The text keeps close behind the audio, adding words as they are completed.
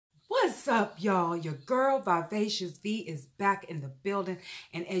What's up, y'all? Your girl Vivacious V is back in the building,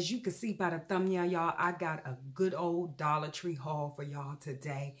 and as you can see by the thumbnail, y'all, I got a good old Dollar Tree haul for y'all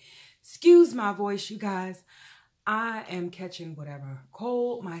today. Excuse my voice, you guys. I am catching whatever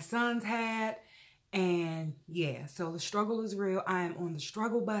cold my son's had, and yeah, so the struggle is real. I am on the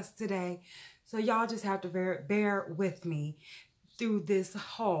struggle bus today, so y'all just have to bear with me through this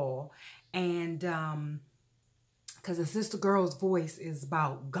haul, and because the sister girl's voice is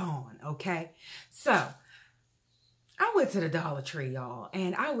about gone, okay? So, I went to the Dollar Tree, y'all,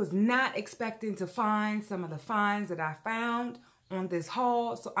 and I was not expecting to find some of the finds that I found on this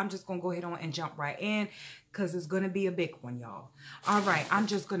haul, so I'm just going to go ahead on and jump right in because it's going to be a big one, y'all. All right, I'm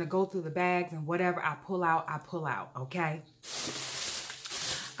just going to go through the bags, and whatever I pull out, okay?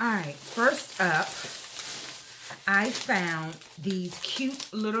 All right, first up, I found these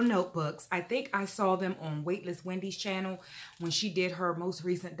cute little notebooks. I think I saw them on Weightless Wendy's channel when she did her most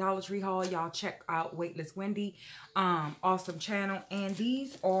recent Dollar Tree haul. Y'all check out Weightless Wendy. Awesome channel. And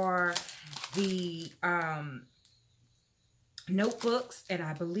these are the notebooks, and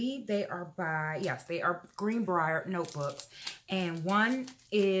I believe they are by, yes, they are Greenbrier notebooks. And one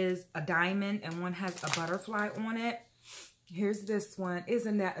is a diamond and one has a butterfly on it. Here's this one.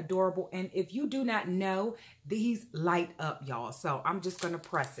 Isn't that adorable? And if you do not know, these light up, y'all. So I'm just going to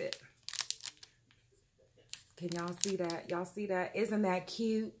press it. Can y'all see that? Y'all see that? Isn't that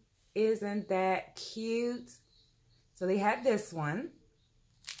cute? Isn't that cute? So they had this one.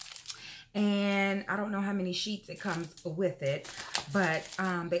 And I don't know how many sheets it comes with it. But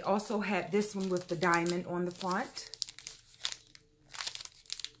they also had this one with the diamond on the front.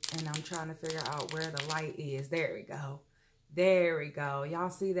 And I'm trying to figure out where the light is. There we go. There we go. Y'all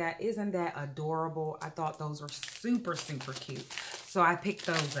see that? Isn't that adorable? I thought those were super, super cute. So I picked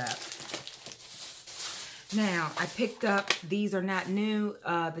those up. Now, I picked up, these are not new,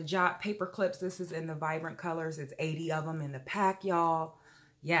 the Jot paper clips. This is in the vibrant colors. It's 80 of them in the pack, y'all.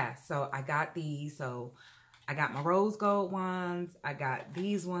 Yeah, so I got these. So I got my rose gold ones. I got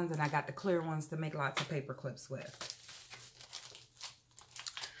these ones, and I got the clear ones to make lots of paper clips with.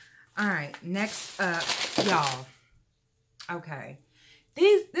 All right, next up, y'all. Okay,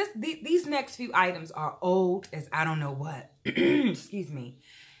 these next few items are old as I don't know what. Excuse me.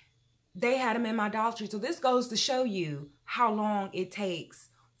 They had them in my Dollar Tree. So this goes to show you how long it takes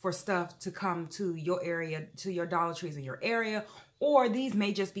for stuff to come to your area, to your Dollar Trees in your area. Or these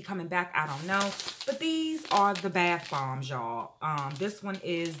may just be coming back. I don't know. But these are the bath bombs, y'all. This one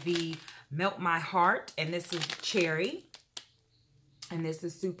is the Melt My Heart. And this is cherry. And this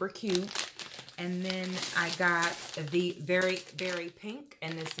is super cute. And then I got the Very Berry Pink,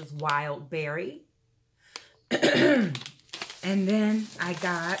 and this is Wild Berry. And then I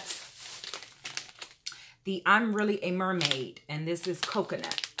got the I'm Really a Mermaid, and this is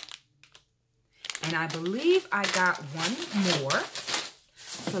Coconut. And I believe I got one more.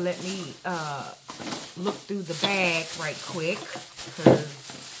 So let me look through the bag right quick,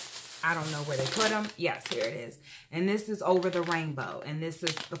 because I don't know where they put them. Yes, here it is. And this is Over the Rainbow, and this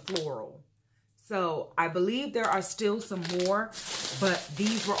is the floral. So I believe there are still some more, but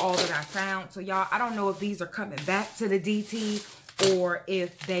these were all that I found. So y'all, I don't know if these are coming back to the DT or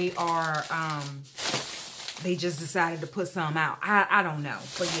if they are, they just decided to put some out. I don't know.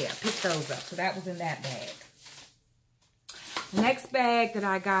 But yeah, pick those up. So that was in that bag. Next bag that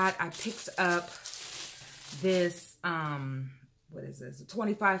I got, I picked up this, what is this? A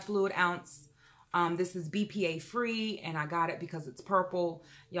 25 fluid ounce. This is BPA free, and I got it because it's purple.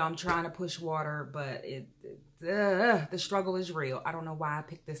 Y'all, I'm trying to push water, but the struggle is real. I don't know why I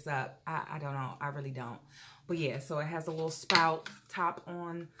picked this up. I don't know. I really don't. But yeah, so it has a little spout top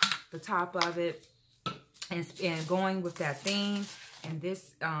on the top of it, and going with that theme. And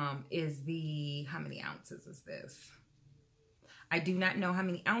this is the, how many ounces is this? I do not know how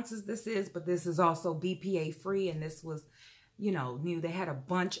many ounces this is, but this is also BPA free, and this was, you know, new. They had a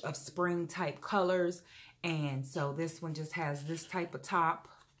bunch of spring type colors. And so this one just has this type of top,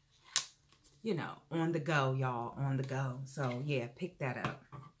 you know, on the go, y'all, on the go. So yeah, pick that up.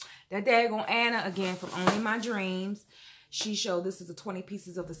 That daggone Anna again from Only My Dreams. She showed this is a 20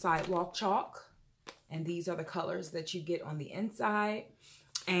 pieces of the sidewalk chalk. And these are the colors that you get on the inside.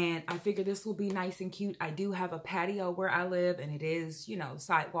 And I figured this will be nice and cute. I do have a patio where I live, and it is, you know,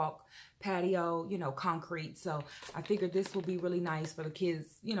 sidewalk patio, you know, concrete. So I figured this will be really nice for the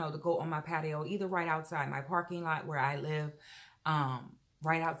kids, you know, to go on my patio, either right outside my parking lot where I live.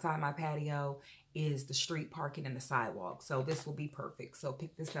 Right outside my patio is the street parking and the sidewalk. So this will be perfect. So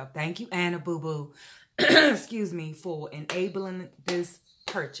pick this up. Thank you, Anna Boo Boo. Excuse me, for enabling this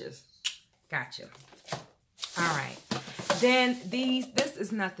purchase. Gotcha. All right. Then this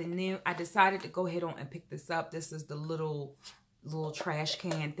is nothing new. I decided to go ahead on and pick this up. This is the little trash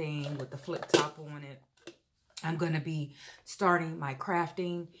can thing with the flip top on it. I'm going to be starting my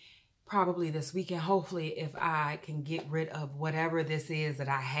crafting probably this weekend. Hopefully, if I can get rid of whatever this is that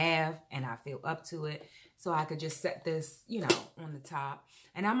I have and I feel up to it, so I could just set this, you know, on the top.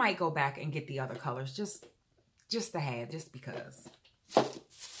 And I might go back and get the other colors just to have, just because.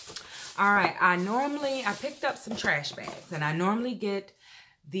 All right, I picked up some trash bags, and I normally get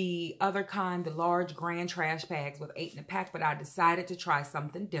the other kind, the large grand trash bags with 8 in a pack, but I decided to try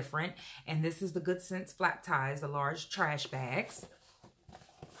something different. And this is the Good Sense Flat Ties, the large trash bags.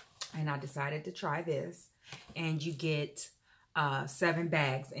 And I decided to try this. And you get 7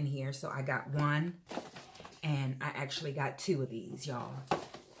 bags in here. So I got 1, and I actually got 2 of these, y'all.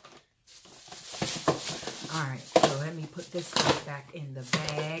 All right, so let me put this stuff back in the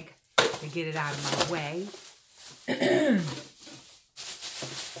bag to get it out of my way.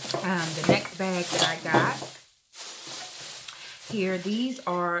 The next bag that I got here, these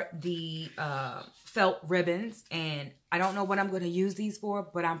are the felt ribbons, and I don't know what I'm going to use these for,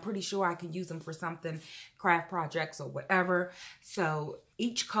 but I'm pretty sure I can use them for something, craft projects or whatever. So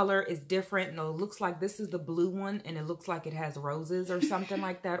each color is different. No, it looks like this is the blue one, and it looks like it has roses or something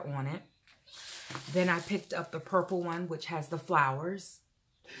like that on it. Then I picked up the purple one, which has the flowers.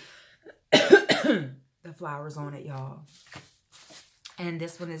 The flowers on it, y'all. And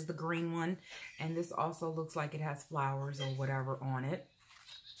this one is the green one. And this also looks like it has flowers or whatever on it.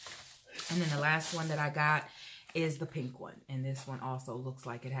 And then the last one that I got is the pink one. And this one also looks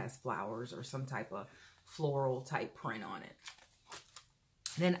like it has flowers or some type of floral type print on it.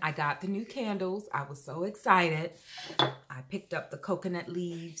 Then I got the new candles. I was so excited. I picked up the coconut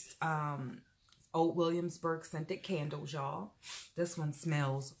leaves, Old Williamsburg scented candles, y'all. This one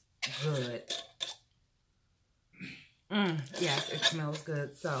smells good. Yes, it smells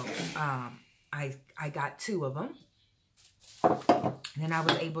good. So I got 2 of them. Then I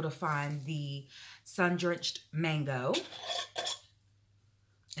was able to find the sun-drenched mango.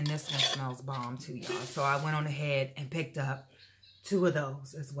 And this one smells bomb too, y'all. So I went on ahead and picked up 2 of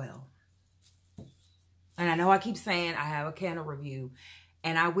those as well. And I know I keep saying I have a candle review,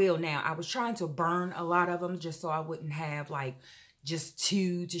 and I will now. I was trying to burn a lot of them just so I wouldn't have like just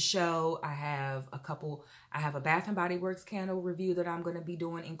 2 to show. I have a couple. I have a Bath & Body Works candle review that I'm going to be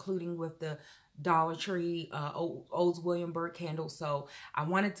doing, including with the Dollar Tree Old Williamsburg candle. So I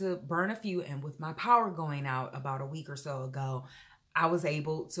wanted to burn a few, and with my power going out about a week or so ago, I was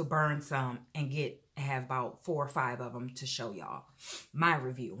able to burn some and have about 4 or 5 of them to show y'all my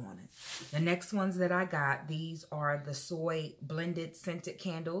review on it. The next ones that I got, these are the soy blended scented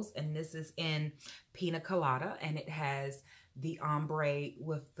candles, and this is in Pina Colada, and it has the ombre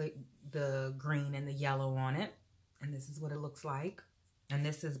with the green and the yellow on it. And this is what it looks like. And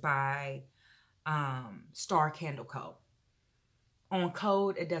this is by Star Candle Co. On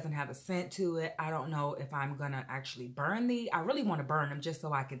Code, it doesn't have a scent to it. I don't know if I'm going to actually burn these. I really want to burn them just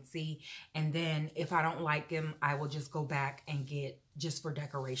so I can see. And then if I don't like them, I will just go back and get just for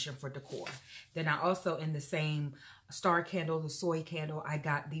decoration, for decor. Then I also, in the same Star Candle, the soy candle, I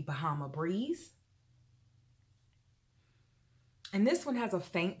got the Bahama Breeze. And this one has a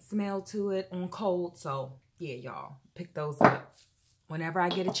faint smell to it on Cold. So, yeah, y'all, pick those up. Whenever I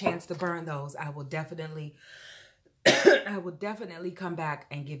get a chance to burn those, I will definitely come back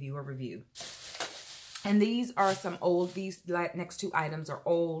and give you a review. And these are some old, these next 2 items are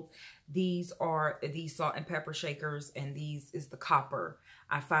old. These are the salt and pepper shakers, and these is the copper.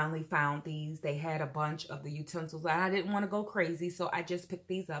 I finally found these. They had a bunch of the utensils, and I didn't want to go crazy, so I just picked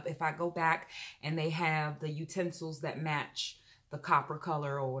these up. If I go back and they have the utensils that match the copper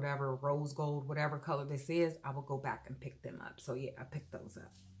color or whatever, rose gold, whatever color this is, I will go back and pick them up. So yeah, I picked those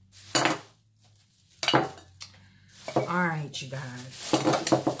up. All right, you guys.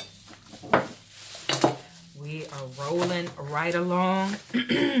 We are rolling right along.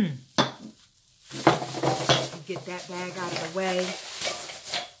 Get that bag out of the way.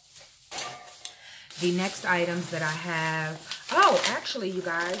 The next items that I have, oh, actually, you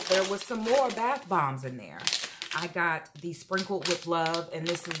guys, there was some more bath bombs in there. I got the Sprinkled with Love, and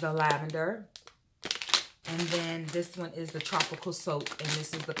this is the lavender. And then this one is the Tropical Soap, and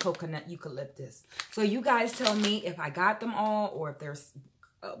this is the Coconut Eucalyptus. So you guys tell me if I got them all, or if there's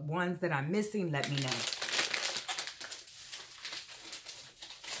ones that I'm missing, let me know.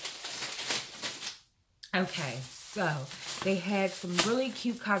 Okay, so they had some really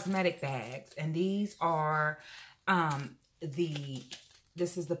cute cosmetic bags, and these are the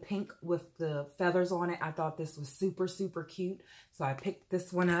This is the pink with the feathers on it. I thought this was super, super cute. So I picked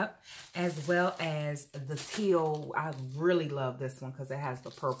this one up, as well as the teal. I really love this one because it has the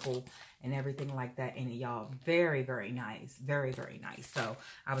purple and everything like that in it, y'all. Very, very nice. Very, very nice. So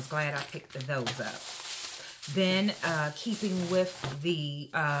I was glad I picked those up. Then keeping with the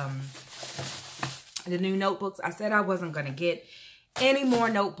new notebooks, I said I wasn't going to get any more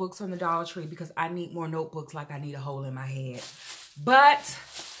notebooks from the Dollar Tree because I need more notebooks like I need a hole in my head. But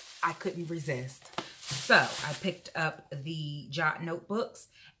I couldn't resist. So I picked up the Jot notebooks,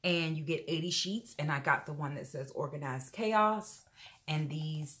 and you get 80 sheets, and I got the one that says Organized Chaos. And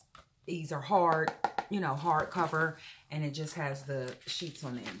these are hard, you know, hardcover, and it just has the sheets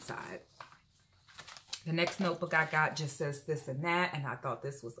on the inside. The next notebook I got just says this and that, and I thought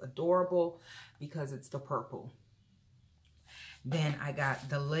this was adorable because it's the purple. Then I got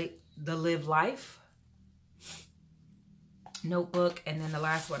the Live Life notebook, and then the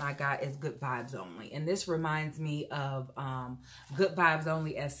last one I got is Good Vibes Only, and this reminds me of Good Vibes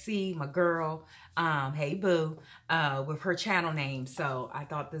Only SC, my girl, hey boo, with her channel name. So I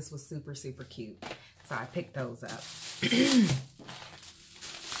thought this was super, super cute, so I picked those up.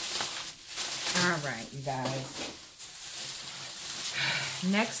 All right, you guys,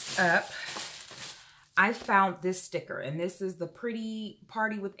 next up I found this sticker, and this is the Pretty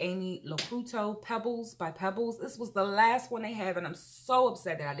Party with Amy Loputo Pebbles by Pebbles. This was the last one they have, and I'm so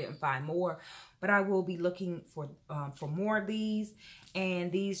upset that I didn't find more, but I will be looking for more of these. And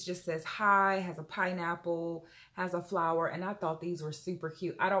these just says hi, has a pineapple, has a flower, and I thought these were super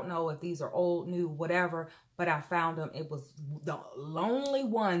cute. I don't know if these are old, new, whatever, but I found them. It was the lonely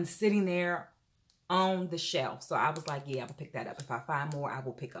one sitting there on the shelf, so I was like, yeah, I will pick that up. If I find more, I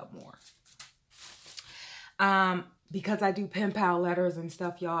will pick up more. Because I do pen pal letters and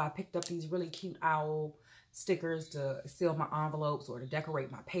stuff, y'all, I picked up these really cute owl stickers to seal my envelopes or to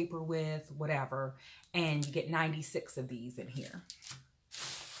decorate my paper with, whatever. And you get 96 of these in here.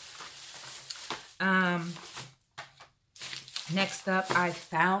 Next up, I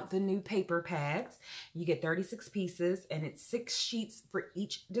found the new paper pads. You get 36 pieces, and it's 6 sheets for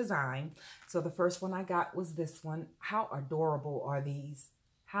each design. So the first one I got was this one. How adorable are these?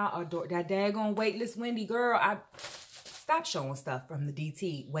 How adorable. That daggone Weightless Wendy, girl. I stop showing stuff from the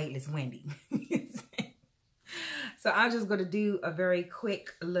DT Weightless Wendy. So I'm just going to do a very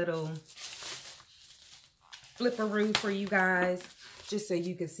quick little flipperoo for you guys, just so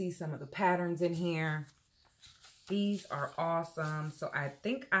you can see some of the patterns in here. These are awesome. So I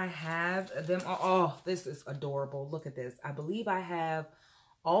think I have them. Oh, this is adorable. Look at this. I believe I have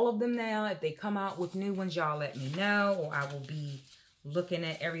all of them now. If they come out with new ones, y'all let me know, or I will be looking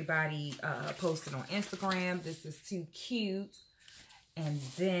at everybody posted on Instagram. This is too cute. And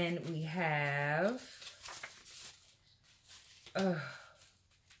then we have, y'all,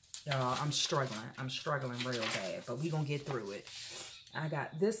 I'm struggling real bad, but we gonna get through it. I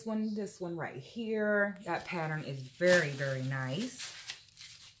got this one right here. That pattern is very, very nice.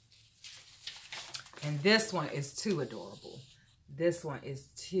 And this one is too adorable. This one is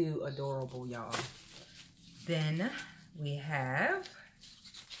too adorable, y'all. Then we have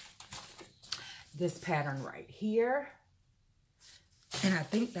this pattern right here. And I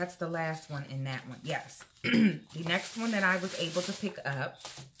think that's the last one in that one. Yes. The next one that I was able to pick up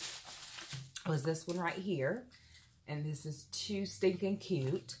was this one right here. And this is too stinking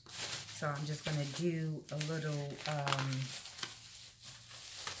cute. So I'm just going to do a little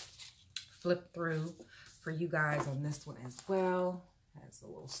flip through for you guys on this one as well. Has the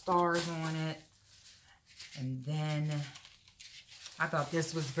little stars on it. And then I thought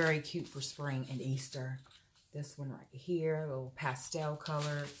this was very cute for spring and Easter. This one right here, little pastel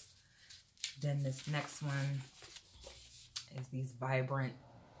colors. Then this next one is these vibrant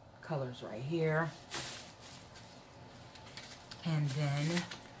colors right here. And then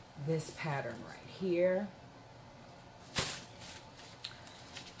this pattern right here.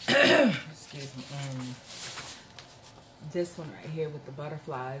 Excuse me. And this one right here with the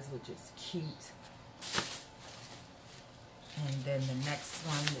butterflies, which is cute. And then the next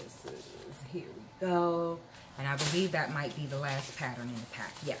one, this is, here we go. And I believe that might be the last pattern in the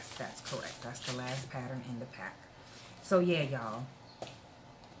pack. Yes, that's correct. That's the last pattern in the pack. So yeah, y'all.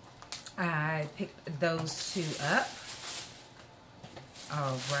 I picked those two up.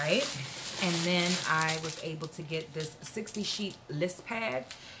 All right. And then I was able to get this 60 sheet list pad.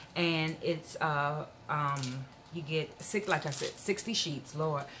 And it's, you get, like I said, 60 sheets.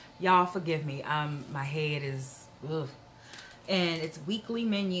 Lord, y'all forgive me. My head is, ugh. And it's weekly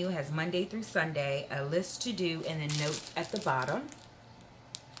menu, has Monday through Sunday, a list to do, and then notes at the bottom.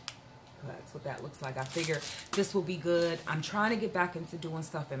 That's what that looks like. I figure this will be good. I'm trying to get back into doing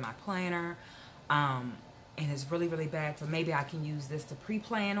stuff in my planner. And it's really, really bad. So maybe I can use this to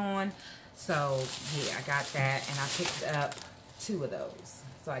pre-plan on. So yeah, I got that. And I picked up 2 of those.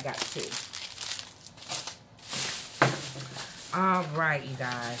 So I got 2. All right, you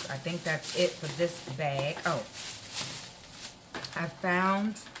guys. I think that's it for this bag. Oh, I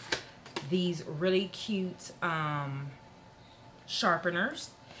found these really cute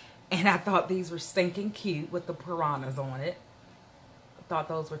sharpeners. And I thought these were stinking cute with the piranhas on it. I thought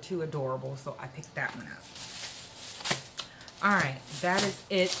those were too adorable, so I picked that one up. Alright, that is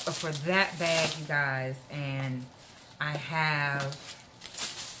it for that bag, you guys. And I have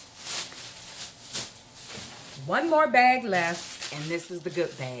 1 more bag left, and this is the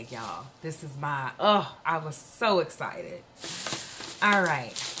good bag, y'all. This is my, oh, I was so excited.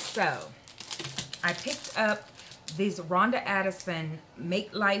 Alright, so I picked up these Rhonda Addison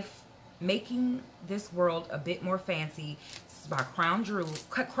Making This World a Bit More Fancy. This is by Crown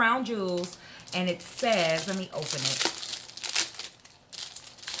Jewels, and it says, let me open it.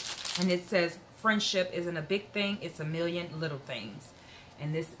 And it says, friendship isn't a big thing, it's a million little things.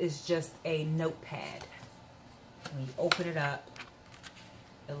 And this is just a notepad. When you open it up,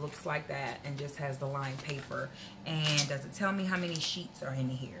 it looks like that and just has the lined paper. And does it tell me how many sheets are in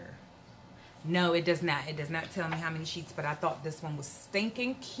here? No, it does not. It does not tell me how many sheets, but I thought this one was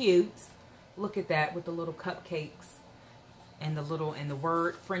stinking cute. Look at that with the little cupcakes and the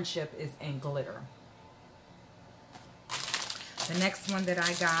word friendship is in glitter. The next one that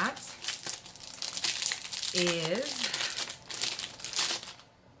I got is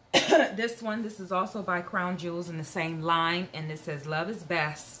this one. This is also by Crown Jewels in the same line, and it says Love is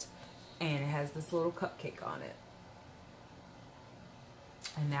Best, and it has this little cupcake on it.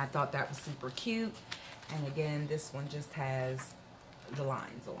 And I thought that was super cute. And again, this one just has the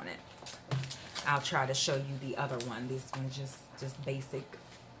lines on it. I'll try to show you the other one. This one is just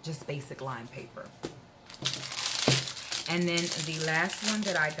basic line paper. And then the last one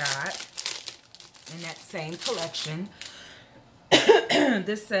that I got in that same collection,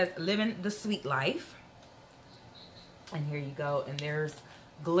 this says Living the Sweet Life. And here you go. And there's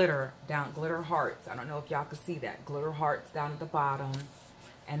glitter hearts. I don't know if y'all can see that. Glitter hearts down at the bottom.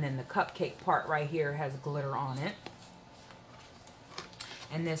 And then the cupcake part right here has glitter on it.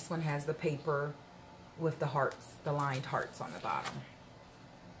 And this one has the paper with the hearts, the lined hearts on the bottom.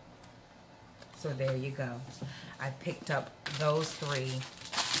 So there you go. I picked up those 3,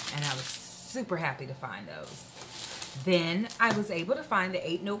 and I was super happy to find those. Then I was able to find the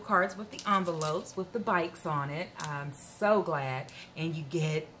 8 note cards with the envelopes with the bikes on it. I'm so glad. And you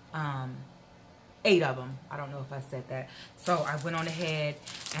get 8 of them. I don't know if I said that. So I went on ahead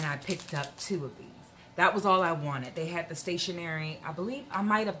and I picked up 2 of these. That was all I wanted. They had the stationery. I believe I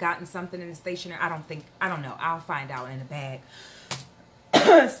might have gotten something in the stationery. I don't know. I'll find out in the bag.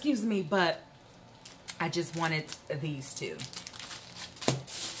 Excuse me, but I just wanted these 2.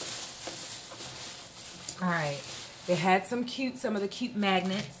 All right. They had some of the cute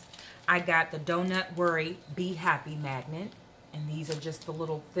magnets. I got the Donut Worry Be Happy magnet. And these are just the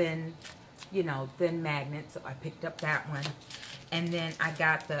little thin, you know, thin magnets. So I picked up that one. And then I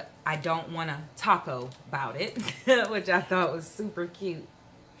got the I Don't Wanna Taco About It, which I thought was super cute.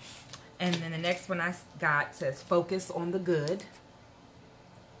 And then the next one I got says Focus on the Good.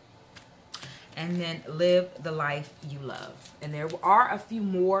 And then Live the Life You Love. And there are a few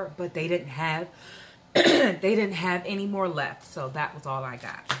more, but they didn't have any more left. So that was all I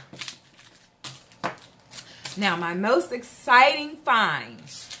got. Now, my most exciting find,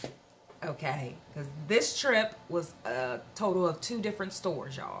 okay, because this trip was a total of 2 different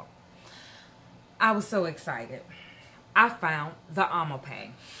stores, y'all. I was so excited. I found the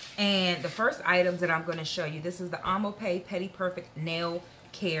Amopay. And the first items that I'm going to show you, this is the Amopay Petty Perfect Nail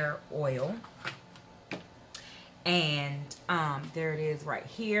Care Oil. And there it is right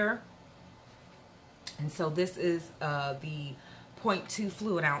here. And so this is the 0.2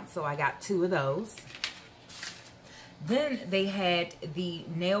 fluid ounce, so I got 2 of those. Then they had the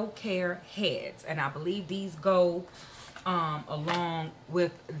nail care heads, and I believe these go along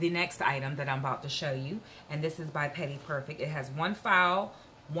with the next item that I'm about to show you. And this is by Petty Perfect. It has 1 file,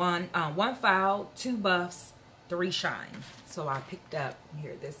 2 buffs, 3 shine. So I picked up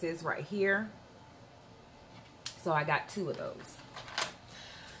here. This is right here. So I got 2 of those.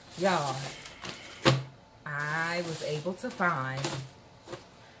 Y'all, I was able to find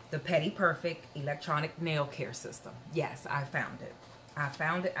the Petty Perfect electronic nail care system. Yes, I found it. I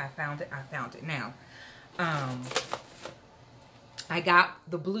found it. I found it. I found it. Now, I got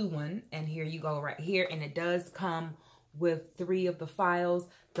the blue one, and here you go right here, and it does come with 3 of the files.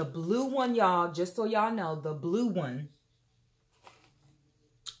 The blue one, y'all, just so y'all know, the blue one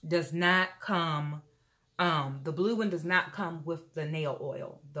does not come, the blue one does not come with the nail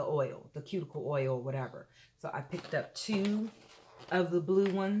oil, the cuticle oil, whatever. So I picked up 2 of the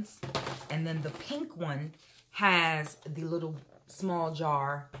blue ones, and then the pink one has the little small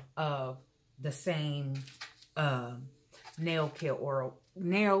jar of the same nail care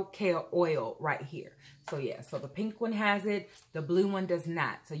oil right here. So yeah, so the pink one has it, the blue one does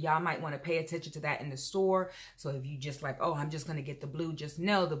not. So y'all might want to pay attention to that in the store. So if you just like, oh, I'm just going to get the blue, just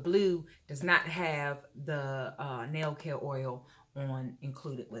know the blue does not have the nail care oil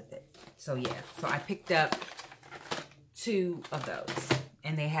included with it. So yeah, so I picked up 2 of those,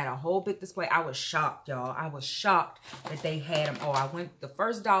 and they had a whole big display. I was shocked, y'all. I was shocked that they had them. Oh, the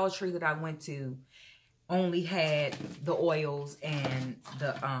first Dollar Tree that I went to only had the oils and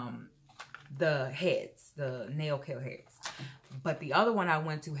the heads, the nail care heads. But the other one I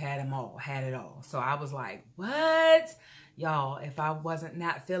went to had them all, had it all. So I was like, what? Y'all, if I wasn't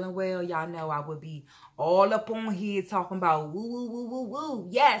not feeling well, y'all know I would be all up on here talking about woo, woo, woo, woo, woo.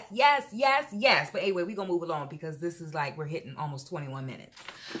 Yes, yes, yes, yes. But anyway, we're going to move along because this is like, we're hitting almost 21 minutes.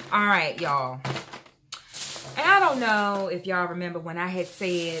 All right, y'all. And I don't know if y'all remember when I had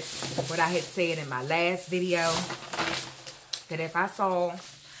said what I had said in my last video, that if I saw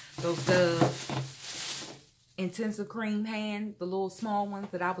those Dove Intensive Cream Hand, the little small ones,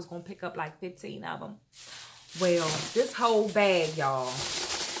 that I was going to pick up like 15 of them. Well, this whole bag, y'all,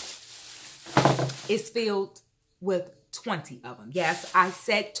 is filled with 20 of them. Yes, I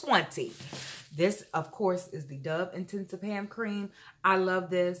said 20. This, of course, is the Dove Intensive Hand Cream. I love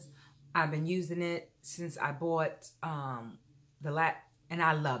this. I've been using it since I bought and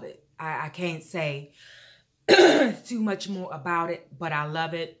I love it. I can't say too much more about it, but I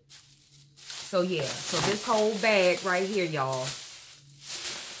love it. So yeah, so this whole bag right here, y'all,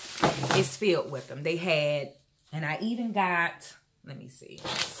 is filled with them. They had, and I even got, let me see.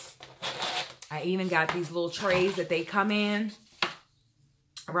 I even got these little trays that they come in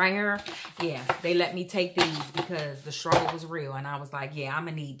right here. Yeah, they let me take these because the struggle was real, and I was like, yeah, I'm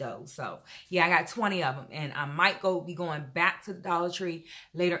gonna need those. So yeah, I got 20 of them, and I might be going back to the Dollar Tree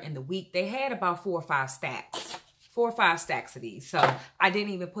later in the week. They had about 4 or 5 stacks. 4 or 5 stacks of these. So I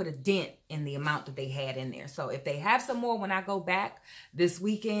didn't even put a dent in the amount that they had in there. So if they have some more when I go back this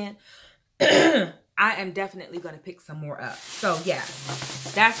weekend, I am definitely going to pick some more up. So yeah,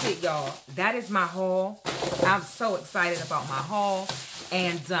 that's it, y'all. That is my haul. I'm so excited about my haul.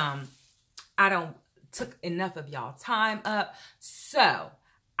 And I don't took enough of y'all time up. So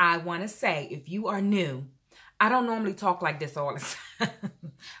I want to say, if you are new, I don't normally talk like this all the time.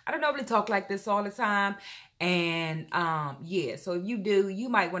 I don't normally talk like this all the time. And yeah, so if you do, you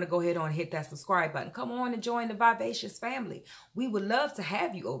might want to go ahead on and hit that subscribe button. Come on and join the Vivacious family. We would love to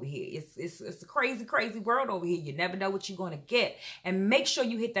have you over here. It's a crazy, crazy world over here. You never know what you're going to get. And make sure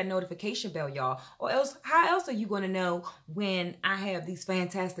you hit that notification bell, y'all. Or else, how else are you going to know when I have these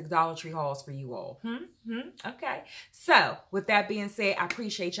fantastic Dollar Tree hauls for you all? Okay. So with that being said, I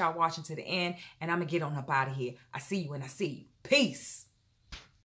appreciate y'all watching to the end. And I'm going to get on up out of here. I see you when I see you. Peace.